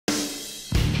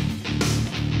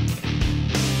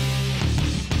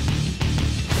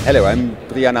Hello, I'm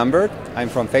Brian Amberg. I'm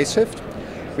from Faceshift.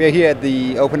 We are here at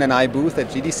the OpenAI booth at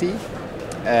GDC,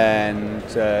 and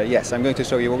yes, I'm going to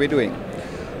show you what we're doing.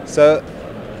 So,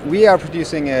 we are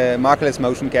producing a markerless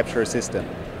motion capture system,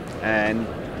 and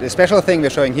the special thing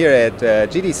we're showing here at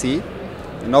GDC,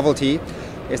 the novelty,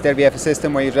 is that we have a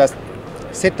system where you just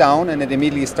sit down and it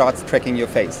immediately starts tracking your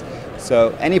face.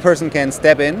 So any person can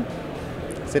step in,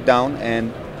 sit down,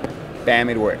 and bam,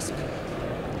 it works.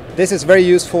 This is very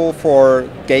useful for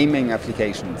gaming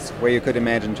applications, where you could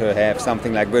imagine to have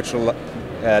something like virtual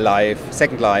life,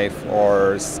 Second Life,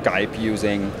 or Skype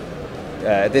using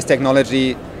this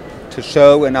technology to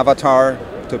show an avatar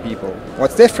to people.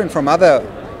 What's different from other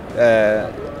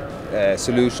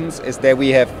solutions is that we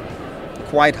have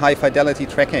quite high fidelity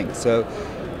tracking. So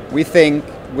we think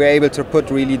we're able to put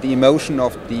really the emotion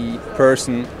of the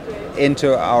person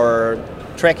into our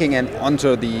tracking and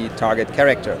onto the target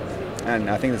character.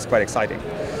 And I think that's quite exciting.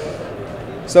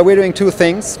 So we're doing two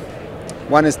things.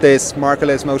 One is this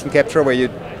markerless motion capture where you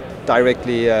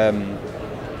directly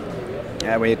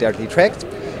tracked.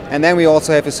 And then we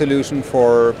also have a solution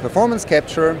for performance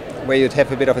capture where you'd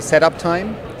have a bit of a setup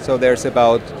time. So there's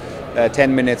about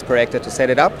 10 minutes per actor to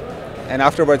set it up. And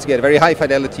afterwards you get very high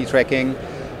fidelity tracking.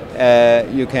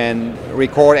 You can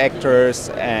record actors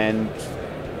and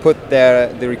put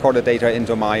the recorded data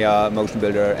into Maya, Motion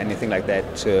Builder, anything like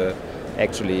that to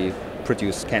actually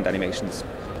produce canned animations.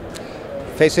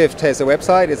 Faceshift has a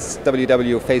website, it's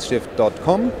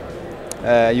www.faceshift.com.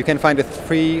 You can find a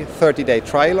free 30-day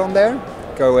trial on there.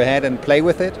 Go ahead and play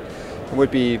with it. It would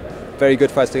be very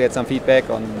good for us to get some feedback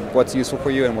on what's useful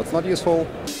for you and what's not useful.